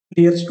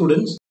Dear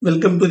students,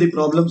 welcome to the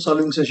problem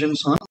solving sessions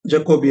on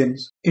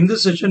Jacobians. In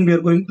this session, we are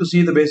going to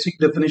see the basic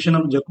definition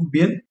of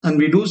Jacobian and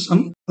we do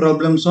some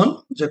problems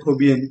on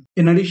Jacobian.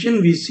 In addition,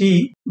 we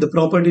see the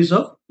properties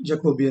of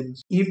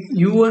Jacobians. If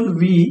u and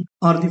v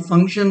are the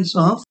functions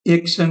of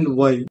x and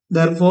y,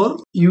 therefore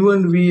u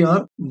and v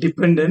are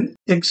dependent,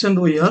 x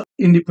and y are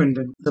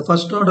independent. The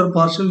first order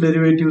partial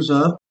derivatives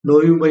are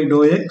dou u by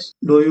dou x,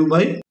 dou u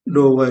by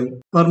dou y.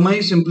 For my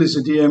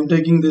simplicity, I am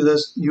taking this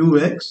as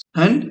ux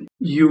and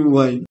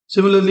uy.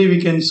 Similarly,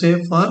 we can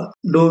say for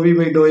dou v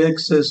by dou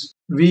x is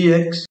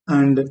vx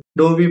and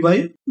dou v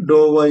by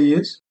dou y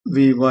is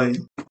vy.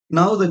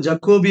 Now the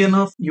Jacobian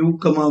of u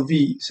comma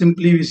v,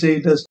 simply we say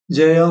it as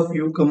j of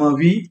u comma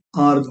v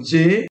or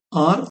j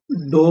or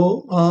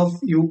dou of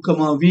u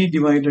comma v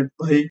divided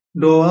by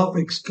dou of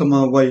x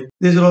comma y.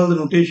 These are all the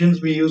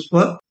notations we use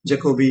for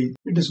Jacobi.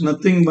 It is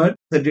nothing but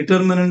the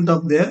determinant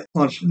of their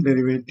partial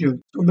derivative.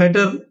 So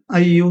better I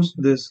use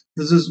this.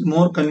 This is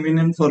more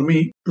convenient for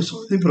me to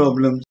solve the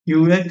problems.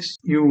 Ux,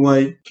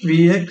 uy,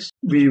 vx,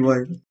 vy.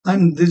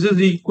 And this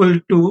is equal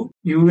to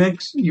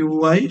ux,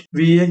 uy,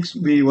 vx,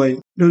 vy.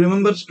 Do you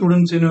remember,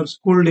 students, in your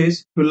school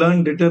days, you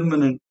learn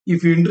determinant.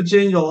 If you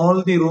interchange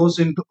all the rows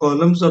into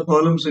columns or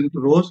columns into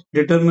rows,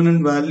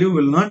 determinant value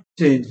will not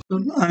change.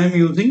 So I am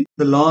using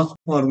the last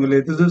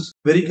formula. This is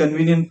very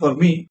convenient for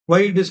me.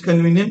 Why it is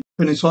convenient?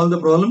 When you solve the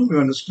problem, you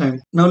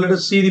understand. Now let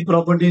us see the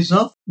properties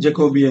of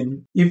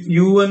Jacobian. If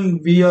u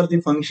and v are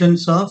the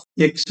functions of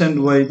x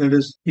and y, that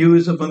is, u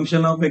is a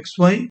function of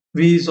xy,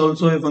 v is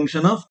also a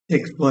function of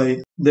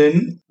xy,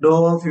 then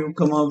dou of u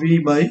comma v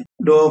by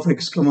dou of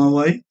x comma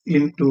y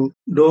into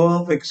dou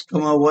of x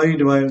comma y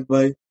divided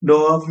by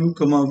dou of u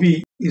comma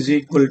v is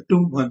equal to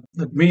 1.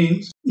 That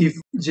means if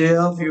j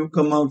of u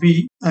comma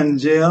v and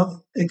j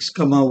of x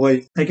comma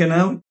y, I can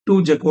have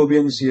two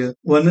Jacobians here.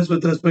 One is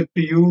with respect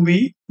to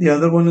uv, the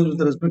other one is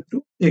with respect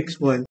to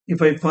xy.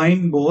 If I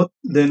find both,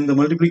 then the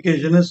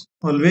multiplication is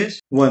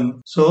always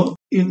 1. So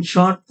in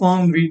short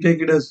form, we take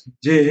it as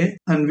j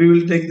and we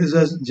will take this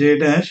as j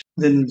dash.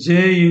 Then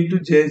j into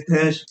j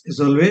dash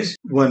is always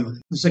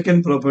 1. The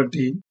second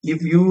property,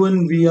 if u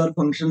and v are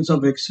functions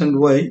of x and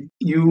y,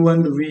 u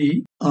and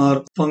v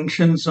are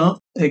functions of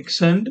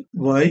x and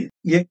y,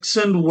 x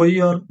and y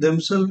are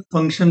themselves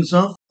functions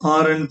of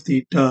r and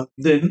theta,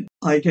 then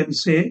I can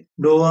say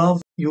dou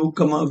of u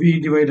comma v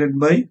divided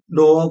by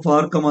dou of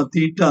r comma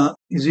theta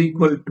is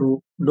equal to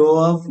dou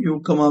of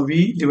u comma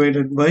v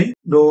divided by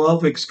dou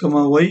of x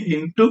comma y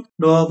into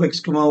dou of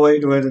x comma y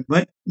divided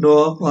by dou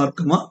of r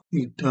comma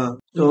theta.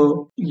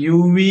 So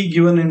uv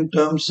given in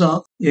terms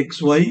of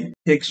xy,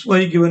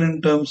 xy given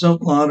in terms of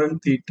r and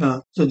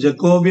theta. So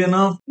Jacobian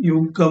of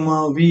u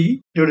comma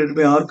v divided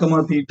by r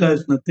comma theta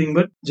is nothing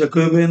but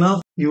Jacobian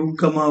of u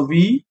comma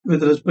v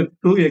with respect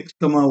to x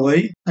comma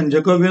y and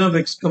Jacobian of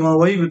x comma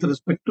y with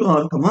respect to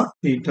r comma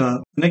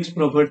theta. Next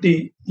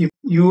property, if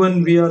u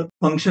and v are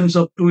functions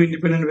of two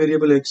independent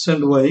variable x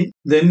and y,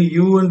 then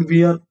u and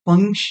v are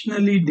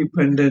functionally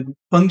dependent.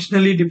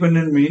 Functionally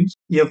dependent means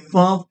f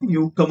of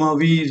u comma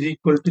v is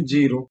equal to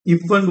 0.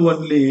 If and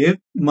only if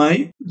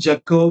my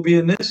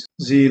Jacobian is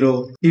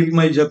 0. If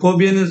my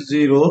Jacobian is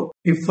 0,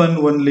 if and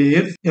only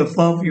if f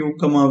of u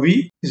comma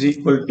v is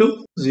equal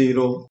to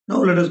 0.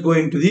 Now let us go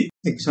into the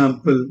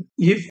example.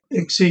 If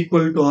x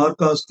equal to r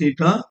cos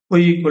theta, y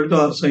equal to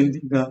r sin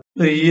theta.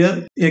 So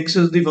here x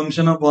is the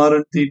function of r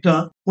and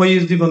theta, y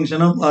is the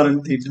function of r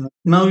and theta.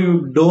 Now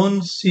you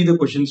don't see the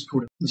question,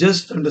 student.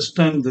 Just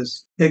understand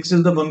this. X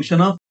is the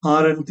function of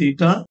r and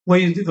theta, y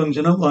is the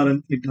function of r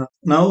and theta.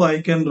 Now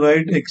I can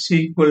write x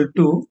equal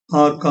to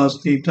r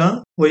cos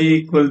theta, y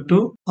equal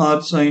to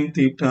r sin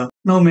theta.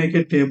 Now make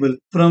a table.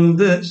 From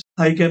this,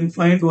 I can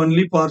find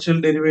only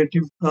partial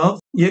derivative of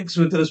x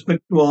with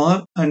respect to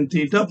r and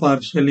theta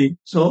partially.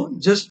 So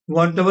just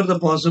whatever the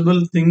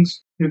possible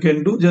things you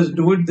can do, just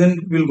do it, then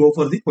we'll go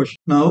for the question.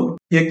 Now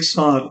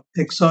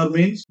xr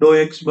means dou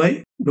x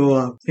by dou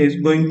r is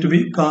going to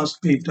be cos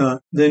theta.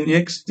 Then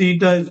x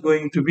theta is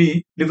going to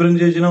be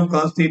differentiation of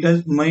cos theta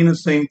is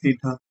minus sin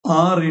theta,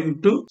 r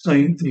into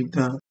sin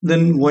theta.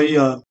 Then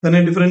yr. When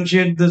I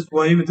differentiate this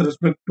y with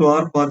respect to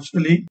r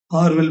partially,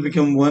 r will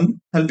become 1.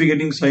 I'll be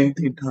getting sin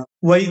theta.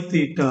 Y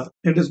theta,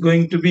 it is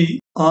going to be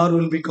r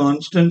will be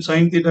constant,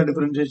 sin theta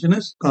differentiation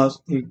is cos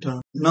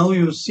theta. Now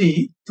you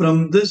see,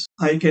 from this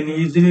I can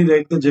easily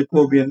write the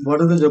Jacobian.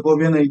 What is the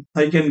Jacobian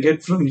I can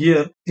get from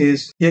here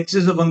is x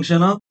is a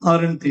function of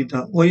r and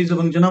theta, y is a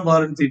function of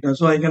r and theta.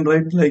 So I can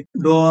write like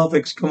dou of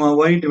x comma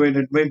y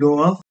divided by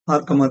dou of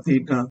r comma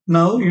theta.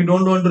 Now you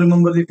don't want to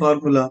remember the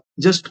formula.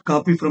 Just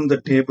copy from the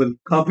table.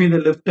 Copy the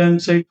left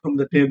hand side from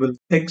the table.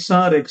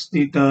 xr x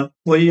theta,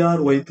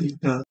 yr y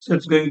theta. So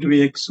it's going to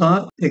be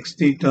xr x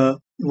theta,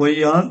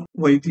 yr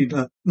y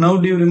theta. Now,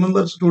 do you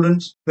remember,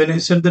 students, when I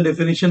said the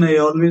definition, I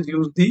always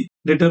use the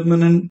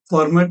determinant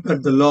format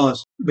at the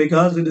last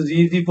because it is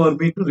easy for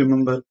me to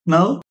remember.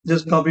 Now,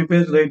 just copy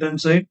paste right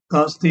hand side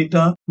cos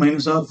theta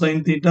minus r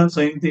sin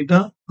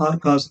theta or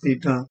cos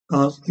theta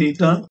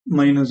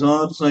minus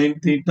r sin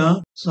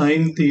theta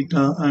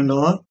and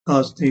r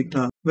cos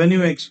theta. When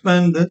you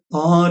expand this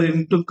r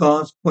into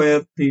cos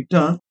square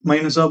theta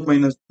minus of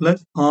minus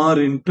plus r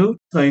into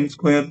sin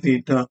square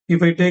theta.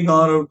 If I take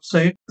r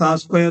outside,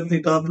 cos square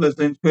theta plus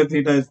sin square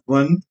theta is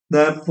 1.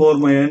 Therefore,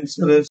 my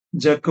answer is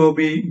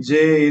Jacobi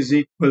J is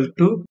equal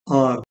to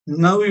R.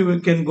 Now you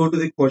can go to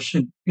the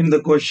question. In the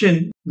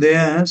question, they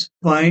ask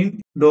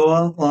find dou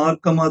of R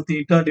comma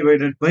theta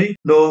divided by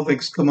dou of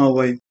x comma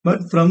y.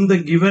 But from the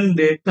given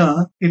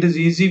data, it is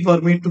easy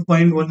for me to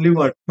find only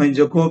what? My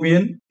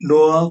Jacobian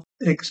dou of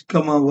x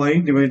comma y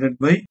divided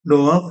by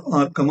dou of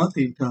r comma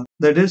theta.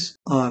 That is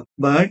R.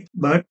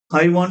 But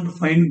I want to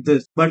find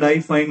this. But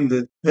I find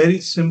this. Very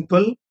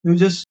simple. You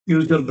just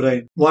use your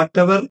brain.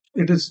 Whatever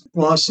it is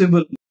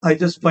possible, I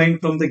just find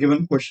from the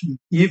given question.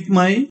 If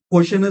my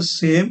question is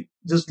same,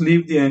 just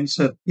leave the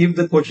answer. If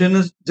the question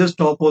is just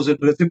opposite,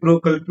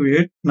 reciprocal to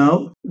it,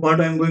 now what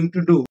I am going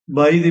to do?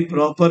 By the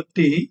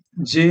property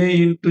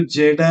j into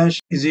j dash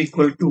is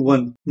equal to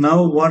 1.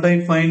 Now what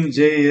I find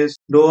j is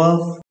dou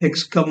of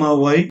x comma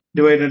y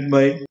divided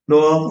by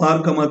dou of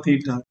r comma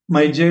theta.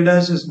 My j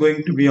dash is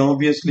going to be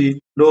obviously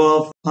dou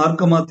of r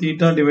comma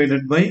theta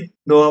divided by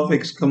dou of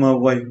x comma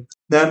y.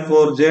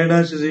 Therefore, j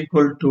dash is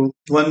equal to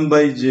 1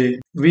 by j.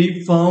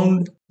 We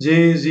found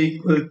j is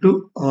equal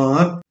to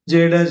r.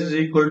 J dash is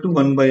equal to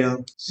 1 by r.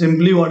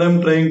 Simply what I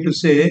am trying to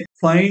say,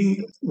 find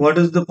what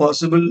is the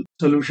possible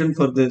solution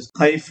for this.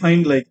 I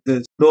find like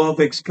this. Dou of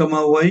x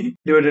comma y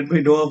divided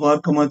by dou of r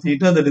comma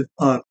theta, that is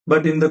r.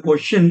 But in the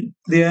question,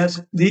 they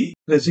ask the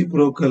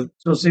reciprocal.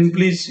 So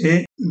simply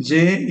say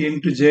j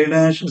into j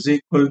dash is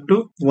equal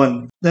to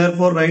 1.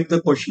 Therefore, write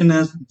the question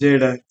as j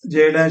dash.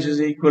 J dash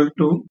is equal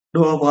to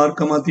dou of r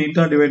comma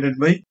theta divided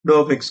by dou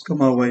of x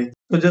comma y.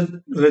 So just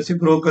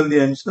reciprocal the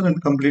answer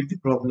and complete the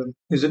problem.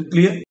 Is it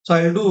clear? So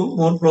I'll do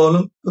more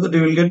problem so that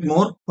you will get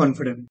more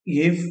confident.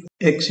 If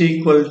x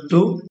equal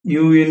to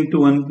u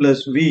into 1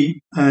 plus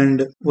v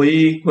and y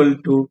equal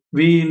to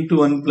v into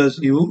 1 plus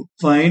u,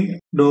 find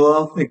dou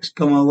of x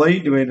comma y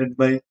divided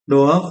by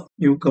dou of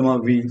u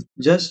comma v.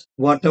 Just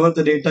whatever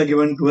the data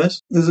given to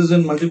us, this is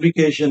in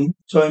multiplication.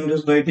 So I'm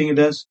just writing it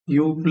as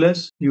u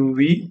plus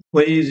uv,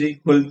 y is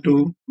equal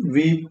to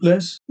v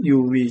plus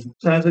uv.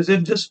 So as I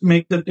said, just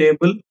make the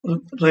table,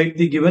 write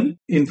the given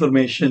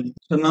information.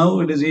 So now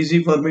it is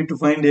easy for me to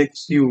find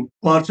xu,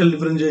 partial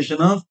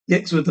differentiation of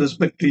x with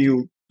respect to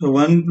u. So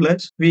 1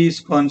 plus v is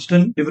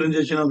constant,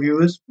 differentiation of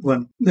u is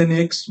 1. Then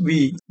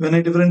xv, when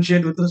I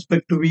differentiate with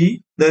respect to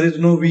v, there is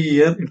no v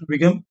here, it will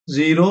become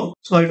 0.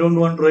 So I don't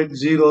want to write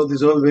 0,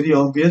 this is all very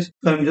obvious.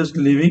 So I'm just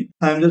leaving,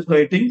 I'm just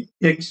writing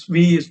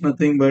xv is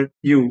nothing but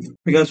u.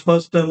 Because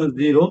first term is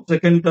 0,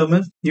 second term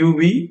is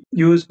uv,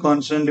 u is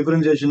constant,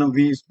 differentiation of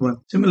v is 1.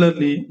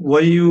 Similarly,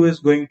 yu is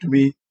going to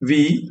be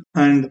v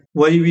and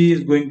yv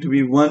is going to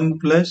be 1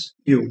 plus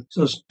u.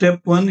 So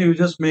step 1, you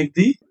just make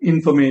the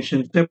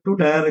information. Step 2,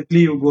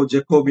 directly you go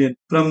Jacobian.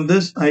 From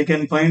this, I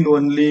can find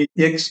only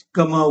x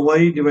comma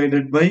y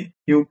divided by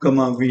u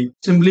comma v.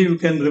 Simply you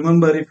can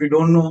remember, if you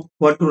don't know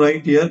what to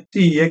write here,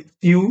 see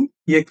xu,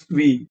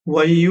 xv,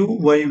 yu,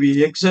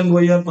 yv. X and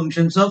y are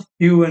functions of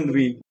u and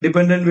v.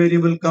 Dependent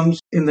variable comes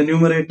in the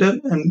numerator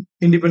and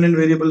independent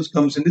variables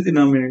comes in the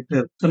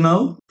denominator. So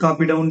now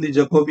copy down the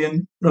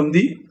Jacobian from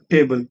the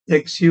table.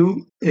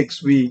 Xu,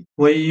 xv,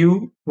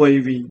 yu,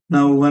 yv.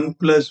 Now 1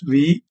 plus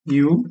v,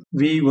 u,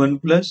 v 1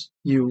 plus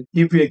u.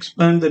 If you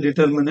expand the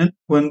determinant,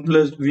 1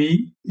 plus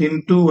v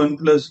into 1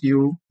 plus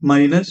u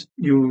minus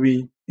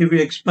uv. If we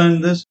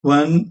expand this,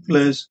 1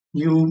 plus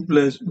u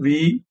plus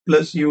v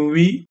plus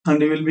uv,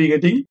 and you will be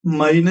getting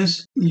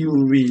minus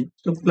uv.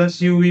 So plus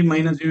uv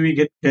minus uv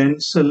get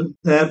cancelled.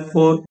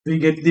 Therefore, we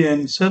get the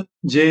answer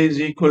j is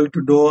equal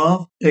to dou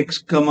of x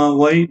comma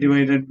y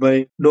divided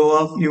by dou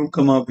of u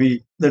comma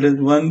v. That is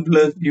 1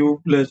 plus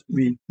u plus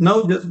v.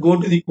 Now just go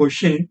to the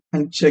question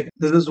and check.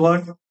 This is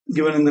what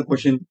given in the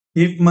question.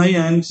 If my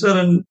answer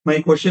and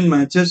my question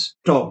matches,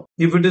 stop.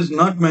 If it is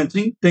not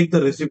matching, take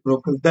the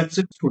reciprocal. That's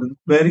it, student.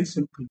 Very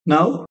simple.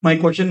 Now my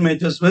question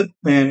matches with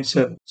my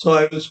answer. So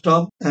I will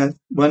stop at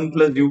 1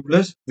 plus u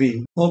plus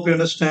v. Hope you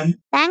understand.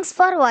 Thanks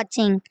for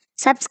watching.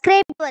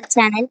 Subscribe to our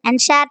channel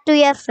and share to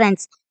your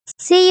friends.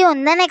 See you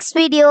in the next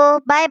video.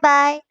 Bye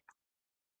bye.